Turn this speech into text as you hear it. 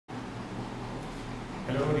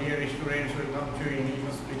Hello dear students, welcome to English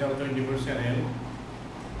Hospital 24 channel.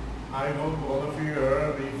 I hope all of you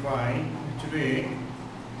are very fine. Today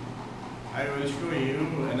I will show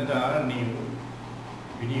you another new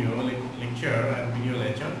video lecture and video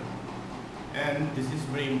lesson, and this is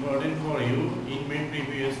very important for you. In my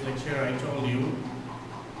previous lecture I told you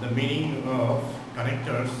the meaning of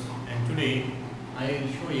connectors, and today I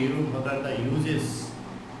will show you what are the uses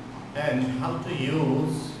and how to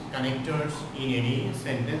use connectors in any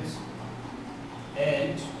sentence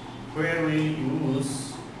and where we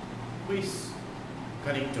use which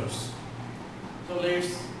connectors. So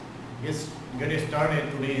let's get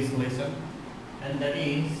started today's lesson, and that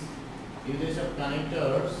is uses of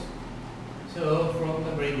connectors. So from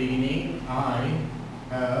the very beginning I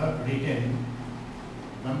have written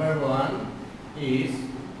number one is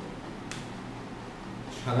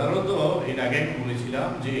সাধারণত এর আগে আমি বলেছিলাম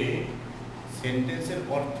যে সেন্টেন্সের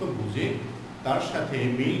অর্থ বুঝে তার সাথে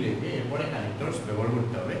মিল রেখে এরপরে কানেক্টরস ব্যবহার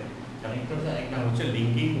করতে হবে। কানেক্টরস এর এক নাম হচ্ছে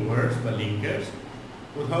লিঙ্কিং ওয়ার্ডস বা লিঙ্কার্স।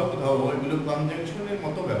 কোথাও কোথাও এগুলো কনজাংশনের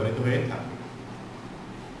মতো ব্যবহৃত হয়ে থাকে।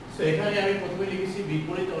 সো এখানে আমি প্রথমে লিখেছি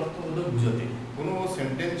বিপরীত অর্থবোধক বুঝাতে। কোনো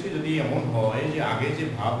সেন্টেন্সে যদি এমন হয় যে আগে যে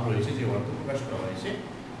ভাব রয়েছে, যে অর্থ প্রকাশ করা হয়েছে,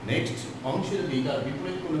 নেক্সট অংশে যদি তার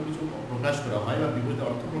বিপরীত কোনো কিছু প্রকাশ করা হয় বা বিপরীত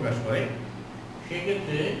অর্থ প্রকাশ করে,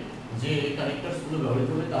 সেক্ষেত্রে যে কানেক্টরসগুলো ব্যবহৃত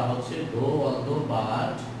হবে তা হচ্ছে দো, although,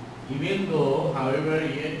 but, even though, however,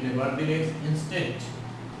 yet, নেভারদিলেস, instead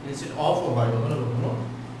of হয় কখনো কখনো,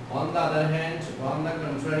 on the other hand, on the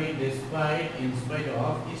contrary, despite, in spite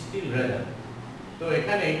of, still, rather. তো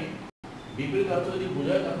এখানে বিপরীত অর্থ যদি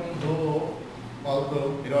বোঝায় তখন দো, অলদো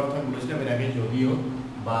এর অর্থ বলেছিলাম এর আগে, যদিও,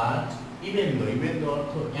 বাট, ইভেন দো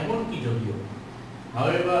অর্থ এমনকি যদিও,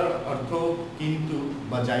 হাউএভার অর্থ কিন্তু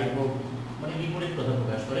বা যাই হোক, মানে বিপরীত কথা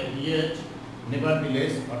প্রকাশ করে, ইয়েট,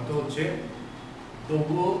 নেভারদিলেস অর্থ হচ্ছে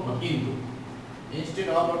তবুও বা কিন্তু, ইনস্টেড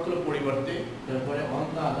অফ অর্থ পরিবর্তে, তারপরে on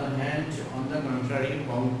the other hand, on the contrary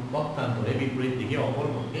পক্ষান্তরে, বিপরীত দিকে, অপর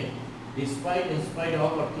পক্ষে, ডিসপাইট, ইনস্পাইট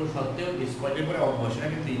অফ অর্থ সত্ত্বেও, ডিসপাইটের পরে অফ বসে না,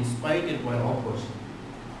 কিন্তু ইনস্পাইটের পরে অফ বসে।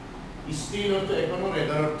 স্টিল অর্থ এখনো,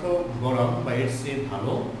 রেদার অর্থ গরম বা এর চেয়ে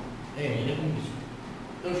ভালো, এরকম কিছু।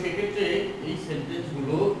 তো সেক্ষেত্রে এই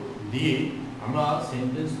সেন্টেন্সগুলো দিয়ে আমরা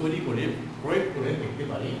সেন্টেন্স তৈরি করে প্রয়োগ করে দেখতে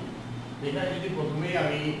পারি। এখানে যদি প্রথমেই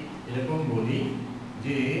আমি এরকম বলি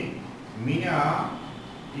যে Mina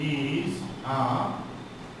is a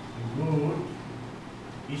good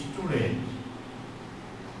student,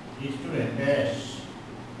 dash,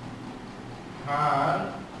 her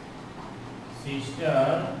sister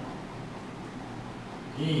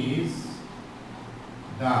is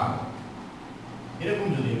ডাল, এরকম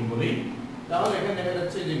যদি আমি বলি, তাহলে এখানে দেখা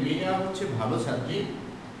যাচ্ছে যে মিনা হচ্ছে ভালো ছাত্রী,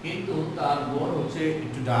 কিন্তু তার বোন হচ্ছে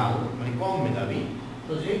একটু ডাল, মানে কম মেধাবী।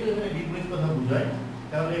 তো যেহেতু এখানে বিপরীত কথা বোঝায়,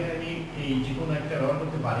 তাহলে এখানে এই যে কোনো একটা ব্যবহার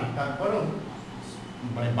করতে পারি। তারপরেও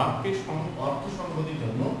মানে বাক্যের অর্থ সংগতির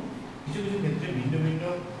জন্য কিছু কিছু ক্ষেত্রে ভিন্ন ভিন্ন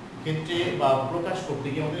ক্ষেত্রে বা প্রকাশ করতে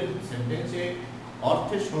গিয়ে আমাদের সেন্টেন্সে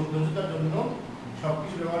অর্থের সৌন্দর্যতার জন্য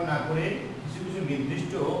সবকিছু ব্যবহার না করে কিছু কিছু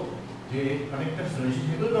নির্দিষ্ট যে কানেক্টরস রয়েছে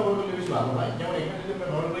সেগুলো ব্যবহার করলে বেশি ভালো হয়। যেমন এখানে যদি আমরা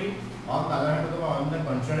ব্যবহার করি অন দ্য আদার হ্যান্ড অথবা অন দ্য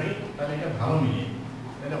কন্ট্রারি, তাহলে এটা ভালো মিলে।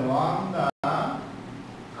 তাহলে on the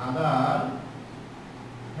other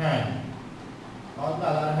hand, on the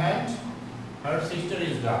other hand her sister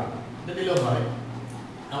is ডাল, এটা দিলেও হয়।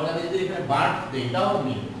 আমরা যদি এখানে বাট দেই তাও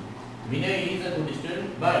মিলে, Mina is a good student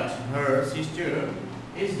but her sister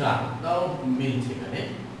is ডাল, তাও মিলছে এখানে।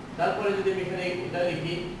 তারপরে যদি আমি এখানে এটা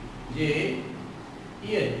লিখি যে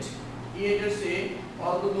ইয়েট, ইয়েটের সে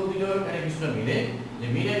অলদো দো দিলেও এখানে কিছুটা মিলে, যে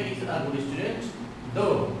Mina is a good student দো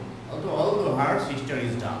অলদো হার সিস্টার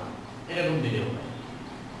ইজ ডাল, এরকম দিলেও হয়।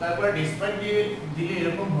 তারপর ডিসপাইট দিলে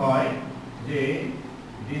এরকম হয় যে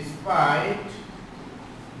ডিসপাইট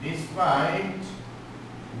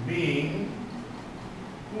বিং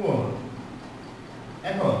পুয়ার।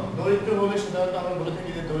 এখন দরিদ্র বলে সাধারণত আমরা বলে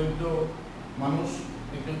থাকি যে দরিদ্র মানুষ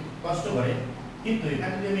একটু কষ্ট করে, কিন্তু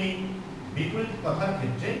এখানে যদি আমি বিপরীত কথার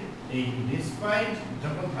ক্ষেত্রে এই ডিসপাইট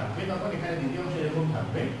যখন থাকবে তখন এখানে দ্বিতীয় অংশ এরকম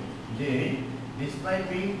থাকবে যে despite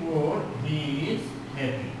being poor he is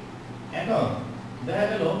happy. এখন দেখা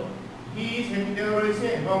গেল হি ইজ হ্যাপি দেওয়া রয়েছে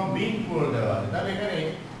এবং বিং পুয়ার দেওয়া আছে, তাহলে এখানে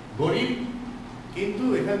গরিব কিন্তু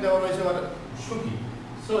এখানে দেওয়া রয়েছে সুখী।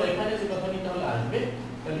 সো এখানে যে কথাটি তাহলে আসবে,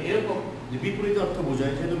 তাহলে এরকম যে বিপরীত অর্থ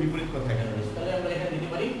বোঝায়, যেহেতু বিপরীত কথা এখানে রয়েছে, তাহলে আমরা এখানে দিতে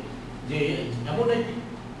পারি যে এমন একটি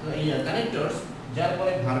কানেক্টরস যার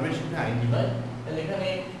পরে ভার্বের সাথে আইনি হয়। তাহলে এখানে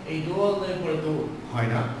এই দো অলদোর পরে তো হয়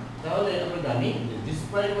না, তাহলে আমরা জানি যে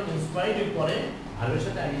ডিসপাইট এবং ইনস্পাইট এর পরে ভার্বের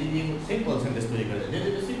সাথে আইনি দিয়ে সিম্পল সেন্টেন্স তৈরি করা যায়।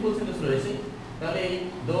 যেহেতু সিম্পল সেন্টেন্স রয়েছে, তাহলে এই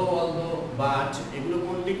দো, অলদো, বাট এগুলো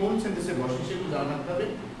কোন সেন্টেন্সে বসে সেগুলো জানা থাকতে হবে।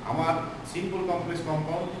 আমার সিম্পল কমপ্লেক্স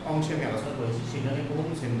কম্পাউন্ড অংশে আমি আলোচনা করেছি, সেখানে কোন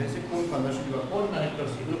সেন্টেন্সে কোন কনজাংশন বা কোন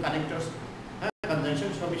কানেক্টরস, এগুলো কানেক্টরস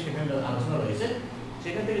কনজাংশন সবই সেখানে আলোচনা রয়েছে।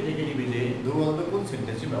 সেখান থেকে দেখে নিবি যে দুর্বলত কোন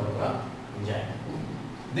সেন্টেন্সে ব্যবহার করা যায়।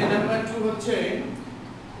 দেন নাম্বার 2 হচ্ছে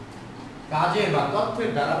কাজের বা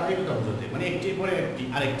তথ্যের ধারাবাহিকতা বোঝাতে, মানে একটির পরে একটি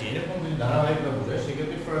আরেকটি এরকম যদি ধারাবাহিকতা বোঝায়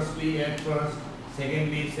সেক্ষেত্রে firstly, at first,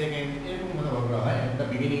 secondly, second এরকম কথা বলা হয়। At the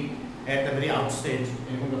beginning, at the very outset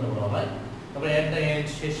এরকম কথা বলা হয়। তারপরে এট দ্য এন্ড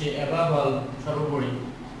শেষে, অ্যাবাভ অল সর্বোপরি,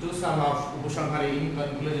 টু সাম অফ উপসংহারে, ইন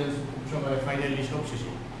কনক্লুশন উপসংহারে, ফাইনালি সব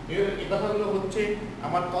শেষে। এই কথাগুলো হচ্ছে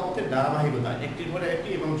আমার তথ্যের ধারাবাহিকতা, একটির পরে একটি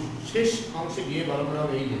এবং শেষ অংশে গিয়ে ব্যবহার করা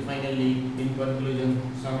হবে এই যে finally, in conclusion,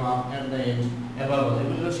 some of, at the end, above all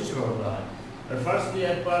এগুলো শেষে ব্যবহার করা হয়। আর ফার্স্টলি,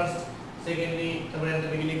 এট ফার্স্ট, সেকেন্ডলি, তারপরে এট দ্য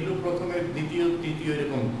বিগিনিং এগুলো প্রথমে, দ্বিতীয়, তৃতীয়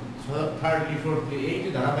এরকম, থার্ডলি, ফোর্থলি এই যে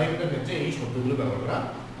ধারাবাহিকতার ক্ষেত্রে এই শব্দগুলো ব্যবহার করা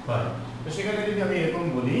হয়। তো সেখানে যদি আমি এরকম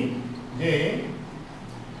বলি যে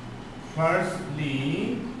ফার্স্টলি,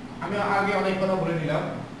 আমি আগে অনেক কথা বলে নিলাম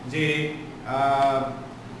যে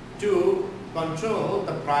to control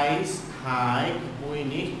the price hike we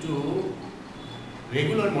need to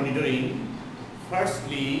regular monitoring.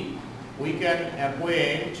 Firstly, we can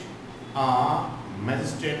appoint a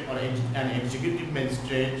magistrate or an executive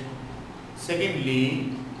magistrate. Secondly,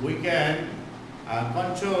 we can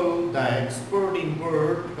control the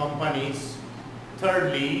export-import companies.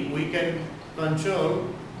 Thirdly, we can control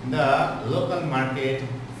the local market.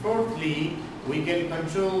 Fourthly, we can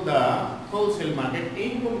control the wholesale market.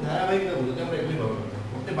 এইরকম ধারাবাহিকতা বলতে আমরা এগুলি ব্যবহার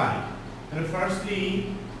করতে পারি। তাহলে firstly,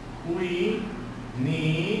 we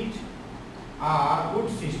need a good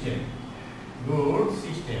system. Good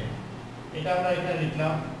system এটা আমরা এখানে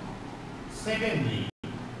লিখলাম। Secondly,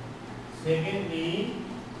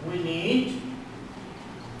 we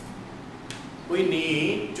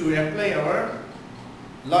need to apply our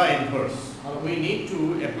law enforce, or we need to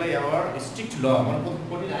apply our strict law, আমার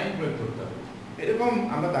কঠিন আইন প্রয়োগ করতে হবে। এরকম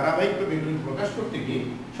আমরা ধারাবাহিকভাবে এগুলো প্রকাশ করতে গিয়ে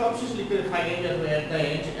সবশেষ লিখতে হবে finally, at the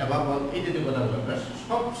end, above all এই জাতীয় কথাগুলো আমরা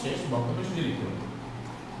সবশেষ বক্তব্য শেষে লিখতে হবে।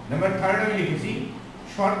 নাম্বার 3 আমি লিখেছি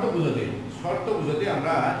শর্ত বোঝাতে। শর্ত বোঝাতে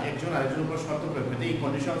আমরা একজন আরেকজনের উপর শর্ত প্রয়োগ করতে, এই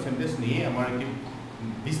কন্ডিশনাল সেন্টেন্স নিয়ে আমার একটি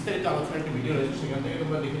বিস্তারিত আলোচনার একটি ভিডিও রয়েছে, সেখান থেকে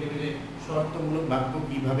তোমরা দেখে নেবে যে শর্তমূলক বাক্য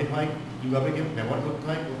কিভাবে হয়, কিভাবে ব্যবহার করতে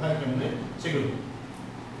হয়, কোথায় কেমনে সেগুলো।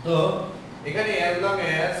 তো এখানে as long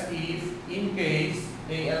as, if, in case,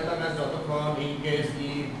 এই as long as যতক্ষণ, in case,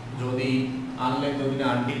 if যদি, unless যদি না,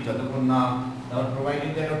 until যতক্ষণ না, তারপর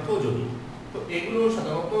provided এর অর্থ যদি। তো এগুলো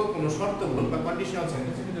সাধারণত কোনো শর্তমূলক বা কন্ডিশনাল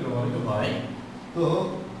সেন্টেন্সের ক্ষেত্রে ব্যবহৃত হয়। তো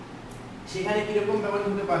সেখানে কিরকম ব্যবহার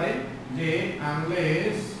হতে পারে যে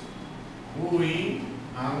unless we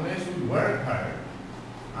work hard,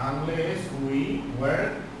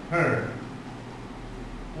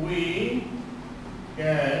 we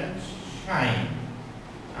can shine.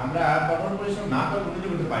 আমরা কঠোর পরিশ্রম না করে উন্নতি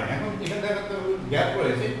করতে পারি। এখন এখানে একটা গ্যাপ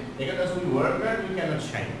রয়েছে, এখানে আছে we work hard, we cannot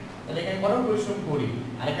shine। তাহলে এখানে কঠোর পরিশ্রম করি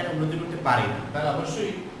আর এখানে উন্নতি করতে পারি না, তাহলে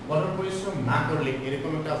অবশ্যই কঠোর পরিশ্রম না করলে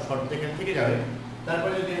এরকম একটা শর্ত এখানে থেকে যাবে।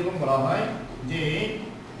 তারপরে যদি এরকম বলা হয় যে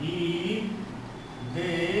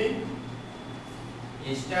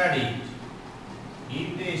if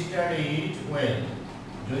they studied well,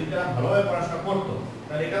 যদি তারা ভালোভাবে পড়াশোনা করতো,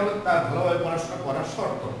 তাহলে এটা হলো তার ভালোভাবে পড়াশোনা করার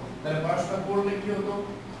শর্ত। তাহলে পড়াশোনা করলে কি হতো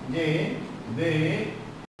যে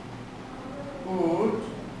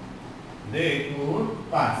they could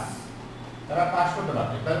pass, তারা পাস করতে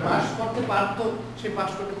পারত। তাহলে পাস করতে পারতো, সে পাস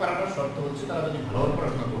করতে পারার শর্ত হচ্ছে তারা যদি ভালোভাবে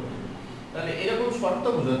পড়াশোনা করতো। তাহলে এরকম শর্ত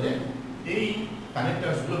বোঝাতে এই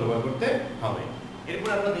কানেক্টরসগুলো ব্যবহার করতে হবে। এরপর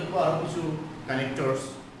আমরা দেখব আরো কিছু কানেক্টরস।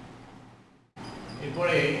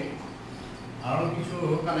 এরপরে আরো কিছু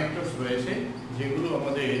কানেক্টরস রয়েছে যেগুলো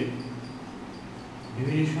আমাদের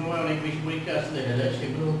বিভিন্ন সময় অনেক বেশি পরীক্ষা আসলে দেখা যায়।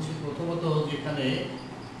 সেগুলো হচ্ছে প্রথমত যেখানে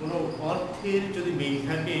কোনো অর্থের যদি মিল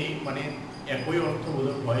থাকে, মানে একই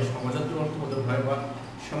অর্থবোধক হয়, সমাজাতীয় অর্থবোধক হয়, বা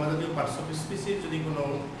সমাজাতীয় পার্টস অফ স্পিচের যদি কোনো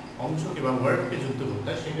অংশকে বা ওয়ার্ডকে যুক্ত করতে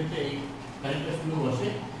হয়, সেক্ষেত্রে এই কানেক্টরসগুলো বসে।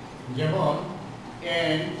 যেমন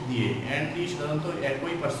অ্যান্ড দিয়ে, অ্যান্ড দিয়ে সাধারণত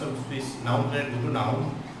একই পার্টস অফ স্পিচ, নাউনের দুটো নাউন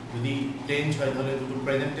যদি টেন্স হয় তাহলে দুটো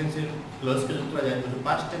প্রেজেন্ট টেন্সের ক্লোজকে যুক্ত করা যায়, দুটো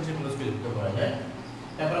পাস্ট টেন্সের ক্লোজকে যুক্ত করা যায়।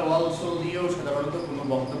 তারপরে অলসো দিয়েও সাধারণত কোনো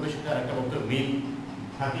বক্তব্যের সাথে আরেকটা বক্তব্য মিল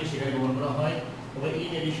থাকে সেখানে ব্যবহার করা হয়। তারপরে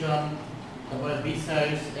ইন এডিশন, তারপরে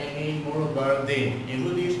বিসাইডস, অ্যাগেইন, মোরওভার, দেন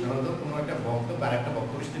এগুলো দিয়ে সাধারণত কোনো একটা বক্তব্য আর একটা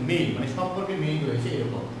বক্তব্যের সাথে মিল, মানে সম্পর্কে মিল রয়েছে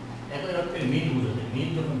এরকম একই অর্থের মিল বোঝাতে, মিল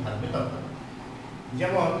যখন থাকবে তখন।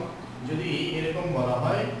 যেমন যদি এরকম বলা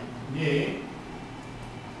হয় যে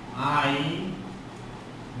I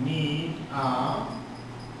need a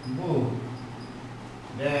book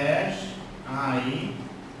dash I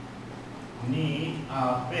need a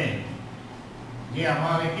pen, যে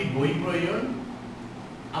আমার একটি একটি বই প্রয়োজন,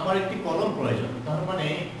 আমার একটি কলম প্রয়োজন, তার মানে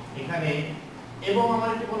এখানে এবং আমার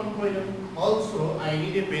একটি কলম প্রয়োজন, also I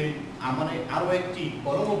need a pen, আমার আরো একটি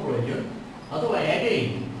কলমও প্রয়োজন, অথবা অ্যাগেইন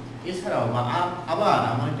এছাড়াও বা আবার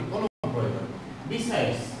আমার একটি কলম প্রয়োজন,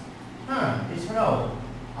 বিসাইডস হ্যাঁ এছাড়াও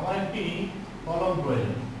আমার একটি কলম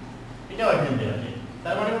প্রয়োজন, এটাও এখানে দেওয়া যায়।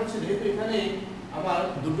 তার মানে হচ্ছে যেহেতু এখানে আমার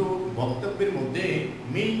দুটো বক্তব্যের মধ্যে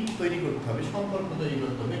মিল তৈরি করতে হবে, সম্পর্ক তৈরি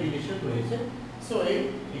করতে হবে, রিলেশন রয়েছে, সো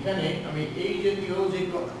এখানে আমি এই জাতীয় যে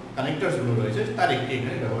কানেক্টরস গুলো রয়েছে তার একটি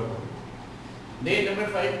এখানে ব্যবহার করব। দেন নাম্বার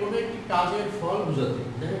 5 করব একটি কাজের ফল বোঝাতে।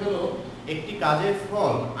 দেখা গেল একটি কাজের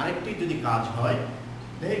ফল আরেকটি যদি কাজ হয়,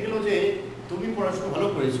 দেখা গেল যে তুমি পড়াশোনা ভালো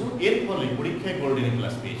করেছো, এর ফলে পরীক্ষায় গোল্ডেন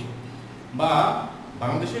ক্লাস পেয়েছো, বা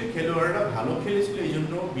বাংলাদেশের খেলোয়াড়রা ভালো খেলেছিল এই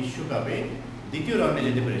জন্য বিশ্বকাপে দ্বিতীয় রাউন্ডে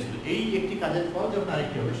যেতে পেরেছিল, এই একটি কাজের ফল যখন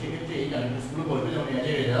আরেকটি হবে সেক্ষেত্রে এই কানেক্টরসগুলো বলবে যেমন এজ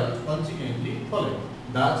এ রেজাল্ট, কনসিকুয়েন্টলি, ফলে,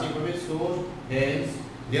 দাস এভাবে, সোর্স, হেন্স,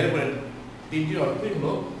 দেয়ারপরে তিনটির অর্থই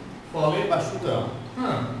হলো ফলে বা সুতরাং,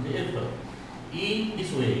 হ্যাঁ এর ফলে, ইন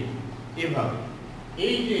দিস ওয়ে, এভাবে।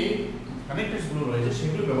 এই যে কানেক্টরসগুলো রয়েছে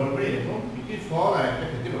সেগুলো ব্যবহার করে এরকম একটি ফল আর একটা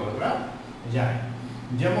ক্ষেত্রে ব্যবহার করা যায়।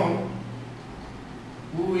 যেমন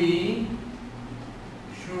we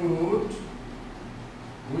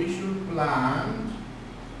should plant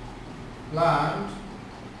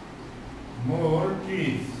more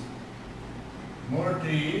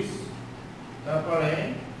trees, তারপরে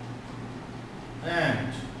and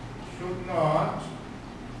should not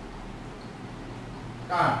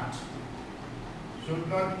cut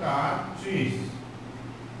trees,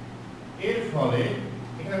 এর ফলে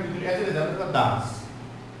এখানে আমি যদি as a result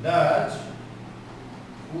that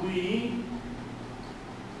we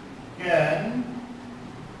can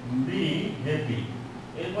be happy,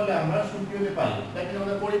 এর ফলে আমরা সুখী হতে পারি। তাহলে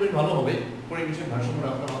আমাদের পরিবেশ ভালো হবে, পরিবেশের ভারসাম্য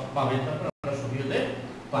রক্ষা পাবে, তারপর আমরা সুখী হতে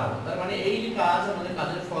পারবো। তার মানে এই যে কাজ, আমাদের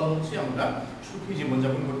কাজের ফল হচ্ছে আমরা সুখী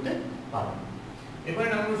জীবনযাপন করতে পারবো। এবারে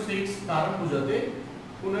নাম্বার 6 কারণ বোঝাতে।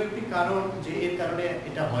 কোনো একটি কারণ যে এর কারণে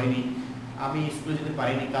এটা হয়নি, আমি স্কুলে যেতে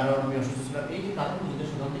পারিনি কারণ আমি অসুস্থ ছিলাম, এই যে কারণ বোঝাতে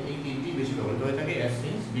সাধারণত এই তিনটি বেশি ব্যবহৃত হয়ে থাকে, অ্যাজ,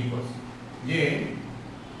 সিন্স, বিকজ। যে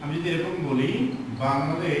আমি যদি এরকম বলি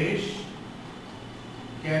বাংলাদেশ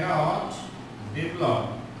cannot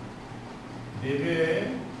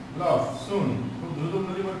develop soon, খুব দ্রুত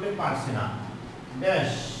উন্নতি করতে পারছে না,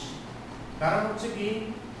 ড্যাশ, কারণ হচ্ছে কি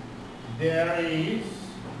there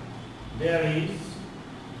is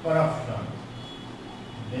corruption,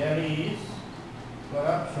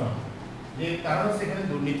 যে কারণ হচ্ছে এখানে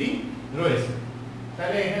দুর্নীতি রয়েছে।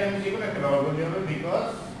 তাহলে এখানে আমি যেকোনো একটা ব্যবহার করতে হবে, বিকজ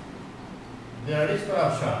there is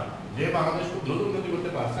corruption, যে বাংলাদেশ খুব দ্রুত উন্নতি করতে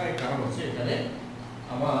পারছে এর কারণ হচ্ছে এখানে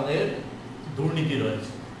আমাদের দুর্নীতি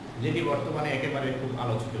রয়েছে, যেটি বর্তমানে একেবারে খুব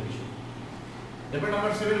আলোচিত বিষয়। এরপর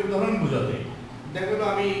নাম্বার 7 উদাহরণ বোঝাতে। দেখো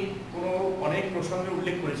আমি কোনো অনেক প্রসঙ্গে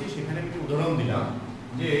উল্লেখ করেছি, সেখানে আমি একটা উদাহরণ দিলাম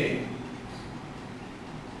যে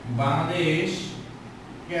Bangladesh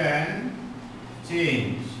can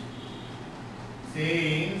change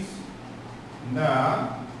the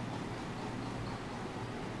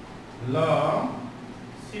law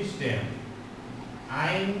system,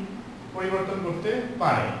 আইন পরিবর্তন করতে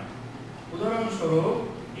পারে। উদাহরণস্বরূপ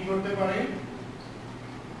কি করতে পারে,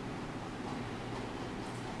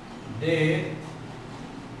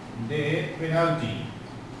 death penalty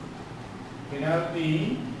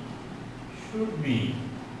should be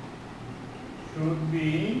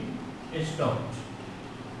stopped।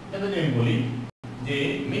 এটা যদি আমি বলি যে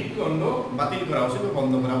মৃত্যুদণ্ড বাতিল করা উচিত বা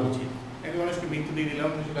বন্ধ করা উচিত, একটা মানুষকে মৃত্যু দিয়ে দিলাম,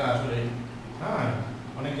 সেটা আসলে হ্যাঁ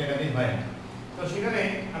অনেক জায়গাতেই হয় না, তো সেখানে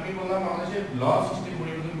আমি বললাম বাংলাদেশের ল সিস্টেম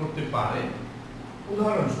পরিবর্তন করতে পারে।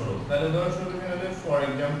 উদাহরণস্বরূপ, তাহলে উদাহরণস্বরূপ এখানে হলো ফর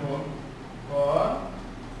এক্সাম্পল,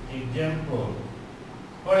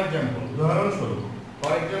 উদাহরণস্বরূপ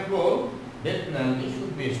death penalty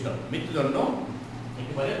should be stopped, মৃত্যুদণ্ড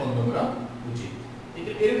একেবারে বন্ধ করা উচিত।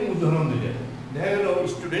 এটা এরকম উদাহরণ দিলে দেখা গেল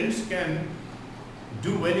students can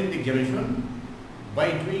do well in the examination by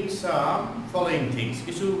doing some following things,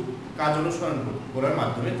 কিছু কাজ অনুসরণ করার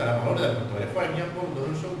মাধ্যমে তারা ভালো রেজাল্ট করতে পারে। ফর এক্সাম্পল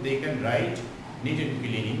উদাহরণস্বরূপ they can write neat and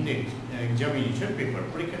clean in the examination paper,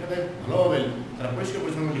 পরীক্ষা খাতায় ভালোভাবে তারা পরিষ্কার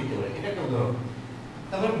পরিচ্ছন্ন লিখতে পারে, এটা একটা উদাহরণ।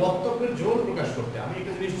 তারপর বক্তব্যের জোর প্রকাশ করতে আমি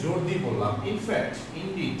একটা জিনিস জোর দিয়ে বললাম, in fact,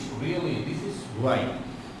 indeed, really, this is why,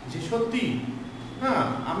 যে সত্যি হ্যাঁ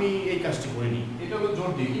আমি এই কাজটি করিনি, এটা হলো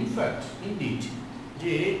জোর দিয়ে, ইনফ্যাক্ট, ইনডিড,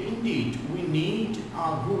 যে indeed we need a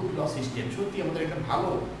good law system, সত্যি আমাদের একটা ভালো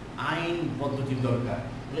আইন পদ্ধতির দরকার।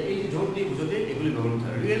 এই যে জোর দিয়ে বুঝতে এগুলি ব্যবহার করতে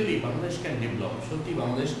হয়। রিয়েলি বাংলাদেশ ক্যান ডেভেলপ, সত্যি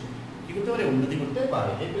বাংলাদেশ কি করতে পারে, উন্নতি করতে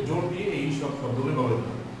পারে, এরপরে জোর দিয়ে এই সব শব্দগুলো ব্যবহার করতে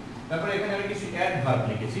হবে। তারপরে এখানে আমি কিছু অ্যাডভার্ব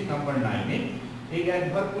লিখেছি নাম্বার 9 এ। এই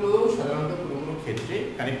অ্যাডভার্বগুলো সাধারণত কোনো কোনো ক্ষেত্রে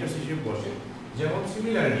কানেক্টরস হিসেবে বসে, যেমন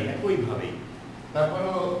সিমিলারলি একইভাবে। তারপর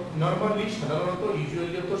নরমালি সাধারণত,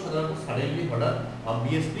 ইউজুয়ালি তো সাধারণত, সাডেনলি, হঠাৎ,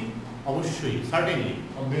 অবভিয়াসলি, অবশ্যই, সার্টেনলি,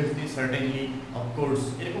 অবভিয়াসলি, সার্টেনলি, অফকোর্স,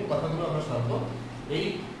 এরকম কথাগুলো আমরা সাধারণত এই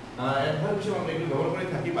অ্যাডভার্ব হিসেবে আমরা এগুলো ব্যবহার করে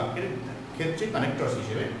থাকি বাক্যের ক্ষেত্রে কানেক্টরস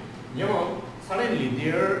হিসেবে। যেমন suddenly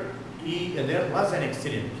there was an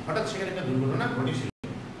accident, হঠাৎ সেখানে একটা দুর্ঘটনা ঘটেছিল।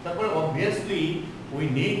 তারপরে obviously we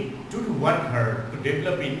need to work hard to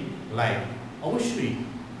develop in life, অবশ্যই,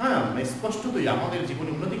 হ্যাঁ, স্পষ্টতই আমাদের জীবনে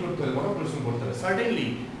উন্নতি করতে হবে, কঠোর পরিশ্রম করতে হবে। Certainly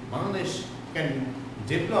Bangladesh can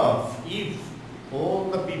develop if all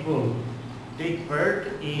the people take part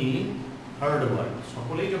in hard work,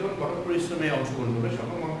 সকলেই যখন কঠোর পরিশ্রমে অংশগ্রহণ করবে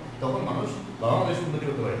তখন মানুষ বাংলাদেশ উন্নতি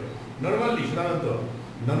করতে পারে। নরমালি, সাধারণত,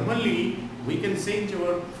 normally we can change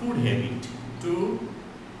our food habit to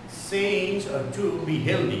change or to be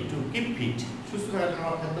healthy, to keep fit, সুস্থ থাকার জন্য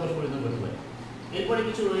আমরা খাদ্যাভ্যাস পরিবর্তন করতে পারি। এরপরে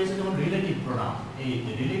কিছু রয়েছে যেমন রিলেটিভ প্রোনাউন। এই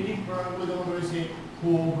রিলেটিভ প্রোনাউনগুলো যেমন রয়েছে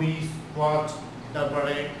হু, হুইচ, হোয়াট,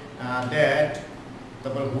 তারপরে দ্যাট,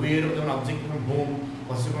 তারপর হু এর যেমন object from home,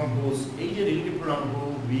 possible from whose, এই যে relative pronoun who,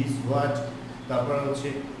 which, what, তারপর হচ্ছে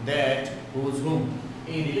দ্যাট, হুজ, হুম,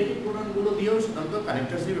 এই রিলেটিভ প্রোনাউনগুলো দিয়েও সাধারণত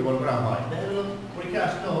কানেক্টরস হিসেবে ব্যবহার করা হয়। দেখা গেল পরীক্ষা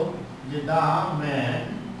আসলো যে দা man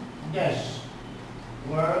dash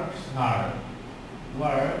works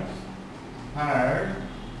hard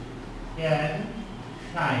can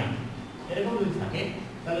shine, এরকম যদি থাকে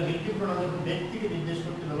তাহলে রিলেটিভ প্রোনাউন যখন ব্যক্তিকে নির্দেশ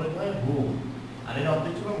করতে ব্যবহৃত হয় হু, আর এর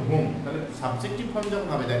অবজেক্ট এবং হোম, তাহলে সাবজেক্টিভ ফর্ম যখন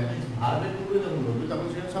হবে, দেখেন ভার্বের পূর্বে যখন বলবে তখন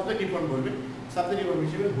সেটা সাবজেক্টিভ ফর্ম বলবে, সাবজেক্টিভ ফর্ম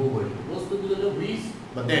হিসেবে হু বলবে। বস্তু দিলে হলো হুইচ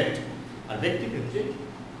বা দ্যাট, আর ব্যক্তি ক্ষেত্রে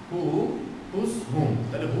হু, হুজ, হুম,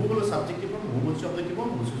 তাহলে হু হলো সাবজেক্টিভ ফর্ম, হুম হচ্ছে অবজেক্টিভ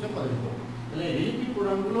ফর্ম, হুজ হচ্ছে পজিটিভ ফর্ম। তাহলে রিলেটিভ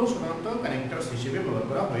প্রোনাউনগুলো সাধারণত কানেক্টরস হিসেবে ব্যবহার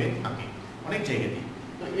করা হয়ে থাকে অনেক জায়গাতেই।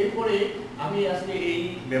 তো এরপরে আমি আজকে এই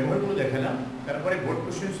ব্যবহারগুলো দেখালাম, তারপরে বোর্ড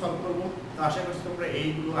কোশ্চেন সলভ করবো। তো আশা করছি তোমরা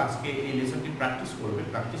এইগুলো আজকে এই লেসনটি প্র্যাকটিস করবে।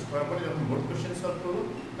 প্র্যাকটিস করার পরে যখন বোর্ড কোশ্চেন সলভ করবো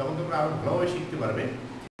তখন তোমরা আরও ভালোভাবে শিখতে পারবে।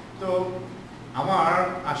 তো আমার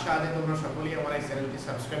আশা যে তোমরা সকলেই আমার এই চ্যানেলটি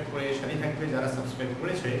সাবস্ক্রাইব করে সাথে থাকবে। যারা সাবস্ক্রাইব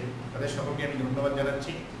করেছে তাদের সকলকে আমি ধন্যবাদ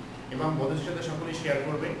জানাচ্ছি এবং বন্ধুদের সাথে সকলেই শেয়ার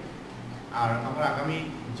করবে। আর আমার আগামী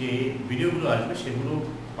যে ভিডিওগুলো আসবে সেগুলো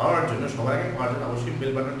পাওয়ার জন্য, সবার আগে পাওয়ার জন্য অবশ্যই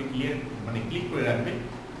বেল বাটনটি ক্লিক করে রাখবে,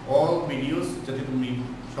 অল ভিডিওস যাতে তুমি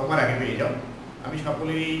সবার আগে পেয়ে যাও। আমি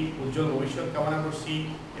সকলেই উজ্জ্বল ভবিষ্যৎ কামনা করছি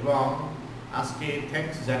এবং আজকে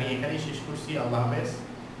থ্যাঙ্কস জানিয়ে এখানেই শেষ করছি। আল্লাহ হাফেজ,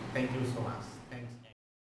 থ্যাংক ইউ সো মাচ।